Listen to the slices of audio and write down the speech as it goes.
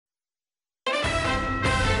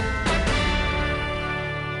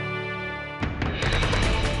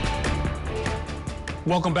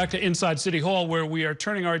Welcome back to Inside City Hall, where we are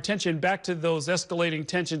turning our attention back to those escalating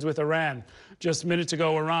tensions with Iran. Just minutes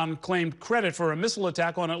ago, Iran claimed credit for a missile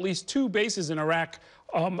attack on at least 2 bases in Iraq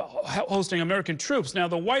hosting American troops. Now,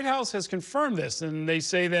 the White House has confirmed this, and they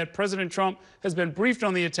say that President Trump has been briefed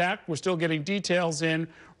on the attack. We're still getting details in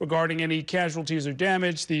regarding any casualties or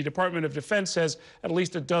damage. The Department of Defense says at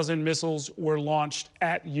least a dozen missiles were launched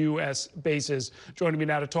at U.S. bases. Joining me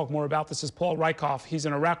now to talk more about this is Paul Rieckhoff. He's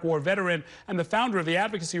an Iraq War veteran and the founder of the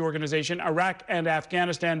advocacy organization Iraq and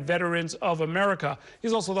Afghanistan Veterans of America.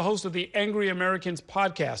 He's also the host of the Angry Americans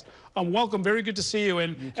podcast. Welcome. Very good to see you.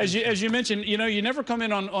 And as you mentioned, you never come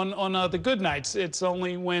in on the good nights. It's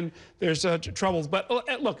only when there's troubles. But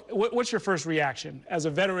look, what's your first reaction as a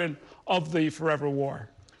veteran of the forever war?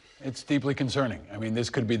 It's deeply concerning. I mean,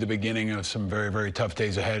 this could be the beginning of some very, very tough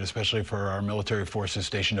days ahead, especially for our military forces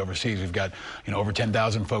stationed overseas. We've got, over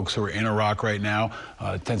 10,000 folks who are in Iraq right now,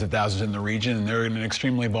 tens of thousands in the region, and they're in an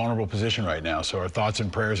extremely vulnerable position right now. So our thoughts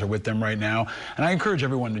and prayers are with them right now. And I encourage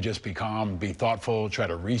everyone to just be calm, be thoughtful, try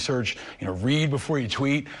to research, read before you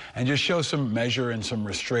tweet, and just show some measure and some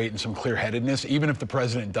restraint and some clear-headedness, even if the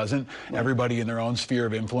president doesn't. Right. Everybody in their own sphere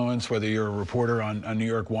of influence, whether you're a reporter on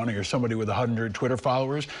NY1 or you're somebody with 100 Twitter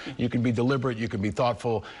followers, you can be deliberate, you can be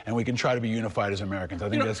thoughtful, and we can try to be unified as Americans. I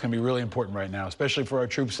think that's going to be really important right now, especially for our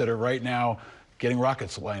troops that are right now getting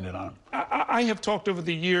rockets landed on them. I have talked over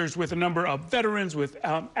the years with a number of veterans, with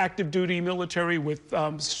active duty military, with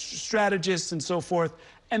strategists and so forth,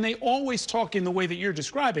 and they always talk in the way that you're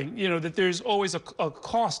describing, that there's always a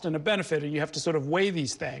cost and a benefit, and you have to sort of weigh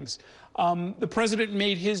these things. The president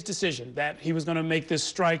made his decision that he was going to make this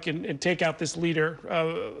strike and take out this leader,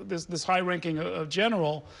 this high-ranking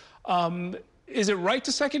general. Is it right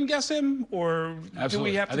to second-guess him, or do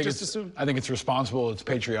we have to just assume? I think it's responsible, it's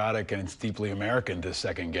patriotic, and it's deeply American to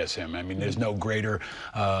second-guess him. I mean, there's no greater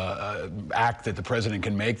act that the president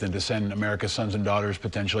can make than to send America's sons and daughters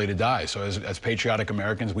potentially to die. So as patriotic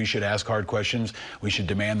Americans, we should ask hard questions. We should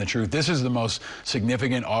demand the truth. This is the most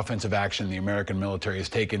significant offensive action the American military has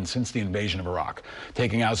taken since the invasion of Iraq.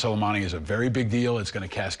 Taking out Soleimani is a very big deal. It's going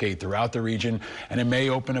to cascade throughout the region, and it may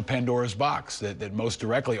open a Pandora's box that most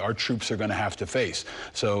directly our troops are going to have to face.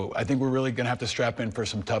 So I think we're really going to have to strap in for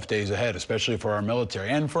some tough days ahead, especially for our military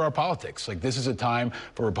and for our politics. Like, this is a time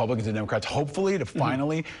for Republicans and Democrats, hopefully, to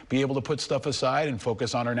finally be able to put stuff aside and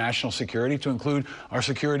focus on our national security, to include our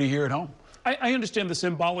security here at home. I understand the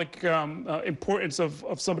symbolic importance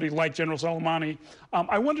of somebody like General Soleimani.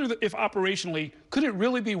 I wonder if operationally, could it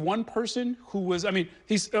really be one person who was,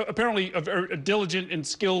 he's apparently a diligent and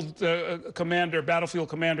skilled commander, battlefield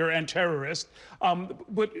commander and terrorist.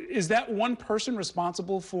 But is that one person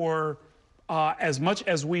responsible for as much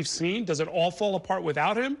as we've seen? Does it all fall apart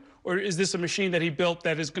without him? Or is this a machine that he built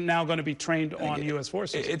that is now going to be trained on U.S.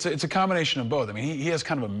 forces? It's a combination of both. I mean, he has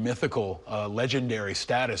kind of a mythical, legendary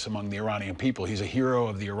status among the Iranian people. He's a hero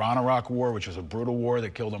of the Iran-Iraq War, which was a brutal war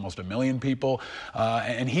that killed almost 1 million people.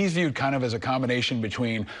 And he's viewed kind of as a combination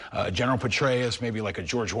between General Petraeus, maybe like a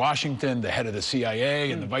George Washington, the head of the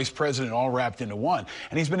CIA, and the vice president, all wrapped into one.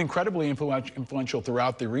 And he's been incredibly influential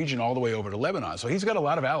throughout the region, all the way over to Lebanon. So he's got a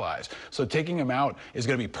lot of allies. So taking him out is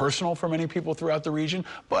going to be personal for many people throughout the region.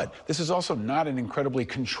 But this is also not an incredibly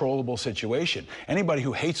controllable situation. Anybody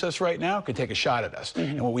who hates us right now could take a shot at us.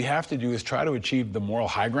 And what we have to do is try to achieve the moral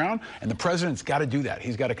high ground, and the president's got to do that.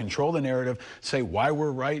 He's got to control the narrative, say why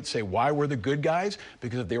we're right, say why we're the good guys,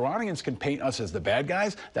 because if the Iranians can paint us as the bad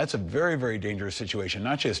guys, that's a very, very dangerous situation,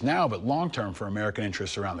 not just now, but long-term for American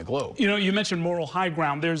interests around the globe. You mentioned moral high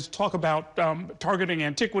ground. There's talk about targeting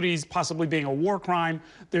antiquities possibly being a war crime.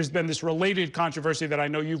 There's been this related controversy that I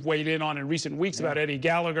know you've weighed in on in recent weeks about Eddie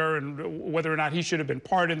Gallagher and whether or not he should have been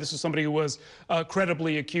pardoned. This is somebody who was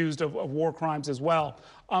credibly accused of war crimes as well.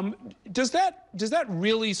 Does that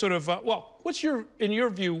really sort of, in your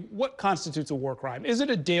view, what constitutes a war crime? Is it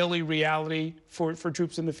a daily reality for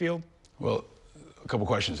troops in the field? Well, a couple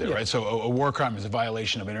questions there, right? So a war crime is a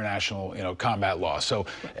violation of international, combat law. So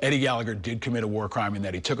Eddie Gallagher did commit a war crime in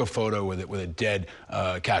that he took a photo with a dead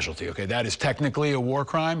casualty. Okay, that is technically a war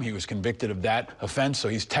crime. He was convicted of that offense, so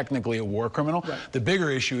he's technically a war criminal. Right. The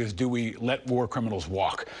bigger issue is, do we let war criminals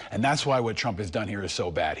walk? And that's why what Trump has done here is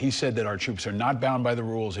so bad. He said that our troops are not bound by the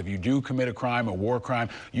rules. If you do commit a crime, a war crime,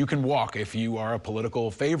 you can walk if you are a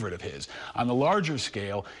political favorite of his. On the larger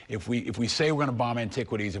scale, if we say we're going to bomb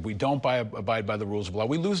antiquities, if we don't abide by the rules of law,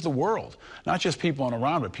 we lose the world. Not just people in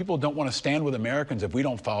Iran, but people don't want to stand with Americans if we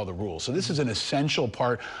don't follow the rules. So this is an essential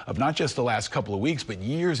part of not just the last couple of weeks, but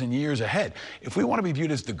years and years ahead. If we want to be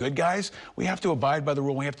viewed as the good guys, we have to abide by the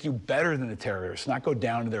rule. We have to do better than the terrorists, not go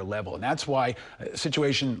down to their level. And that's why a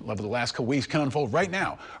situation of the last couple of weeks can unfold right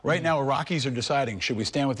now. Right now, Iraqis are deciding, should we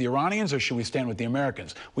stand with the Iranians or should we stand with the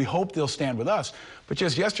Americans? We hope they'll stand with us. But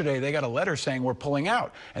just yesterday, they got a letter saying we're pulling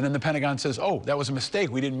out. And then the Pentagon says, oh, that was a mistake.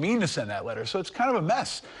 We didn't mean to send that letter. So it's kind of a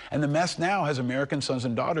mess. And the mess now has American sons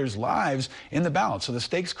and daughters' lives in the balance. So the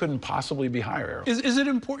stakes couldn't possibly be higher. Is it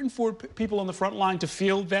important for people on the front line to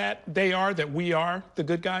feel that that we are the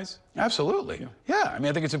good guys? Absolutely. Yeah. I mean,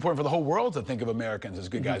 I think it's important for the whole world to think of Americans as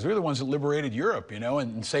good guys. We're the ones that liberated Europe, you know,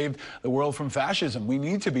 and saved the world from fascism. We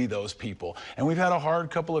need to be those people. And we've had a hard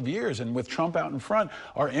couple of years. And with Trump out in front,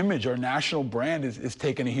 our image, our national brand is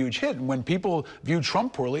taking a huge hit. And when people view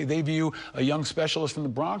Trump poorly, they view a young specialist from the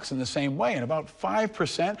Bronx in the same way. And about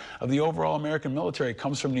 5% of the overall American military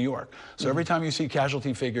comes from New York. So every time you see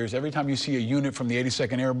casualty figures, every time you see a unit from the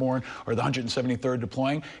 82nd Airborne or the 173rd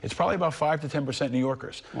deploying, it's probably about 5 to 10% New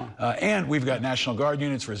Yorkers. Wow. And we've got National Guard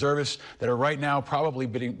units, reservists that are right now probably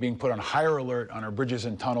being put on higher alert on our bridges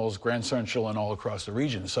and tunnels, Grand Central, and all across the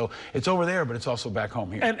region. So it's over there, but it's also back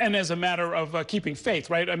home here. And as a matter of keeping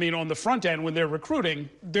faith, right? I mean, on the front end, when they're recruiting,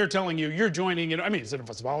 they're telling you you're joining, I mean,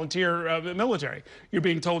 it's volunteer military. You're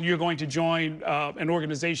being told you're going to join an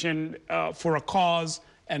organization for a cause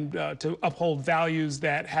and to uphold values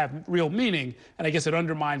that have real meaning. And I guess it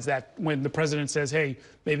undermines that when the president says, hey,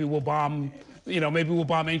 maybe we'll bomb, you know, maybe we'll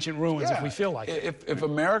bomb ancient ruins if we feel like it. If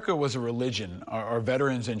America was a religion, our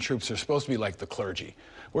veterans and troops are supposed to be like the clergy.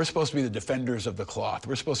 We're supposed to be the defenders of the cloth.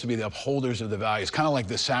 We're supposed to be the upholders of the values, kind of like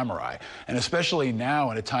the samurai. And especially now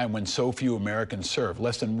at a time when so few Americans serve,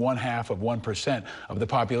 less than 1/2% of the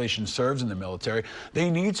population serves in the military, they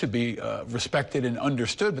need to be respected and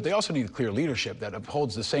understood, but they also need clear leadership that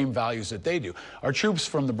upholds the same values that they do. Our troops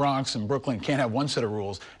from the Bronx and Brooklyn can't have one set of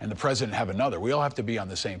rules and the president have another. We all have to be on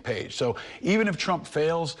the same page. So even if Trump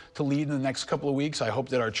fails to lead in the next couple of weeks, I hope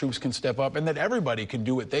that our troops can step up and that everybody can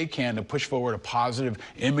do what they can to push forward a positive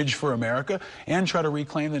image for America and try to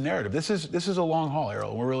reclaim the narrative. This is a long haul,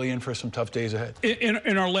 Errol. We're really in for some tough days ahead.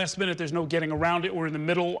 In our last minute, there's no getting around it. We're in the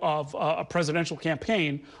middle of a presidential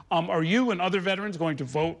campaign. Are you and other veterans going to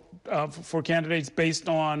vote for candidates based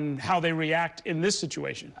on how they react in this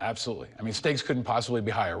situation? Absolutely. I mean, stakes couldn't possibly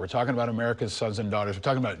be higher. We're talking about America's sons and daughters. We're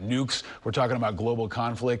talking about nukes. We're talking about global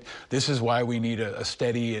conflict. This is why we need a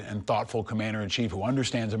steady and thoughtful commander-in-chief who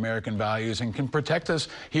understands American values and can protect us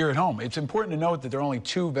here at home. It's important to note that there are only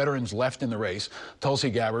 2 veterans left in the race, Tulsi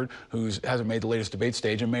Gabbard, who hasn't made the latest debate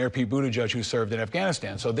stage, and Mayor Pete Buttigieg, who served in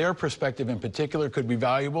Afghanistan. So their perspective in particular could be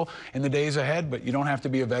valuable in the days ahead, but you don't have to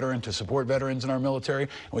be a veteran to support veterans in our military.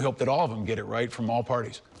 And we hope that all of them get it right from all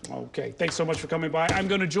parties. Okay. Thanks so much for coming by. I'm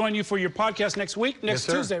going to join you for your podcast next week, next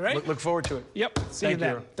Tuesday, right? Look forward to it. Yep. See you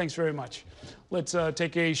then. Thanks very much. Let's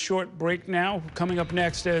take a short break now. Coming up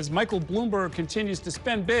next, as Michael Bloomberg continues to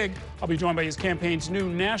spend big, I'll be joined by his campaign's new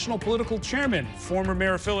national political chairman, former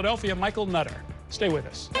mayor of Philadelphia, Michael Nutter. Stay with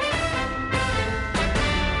us.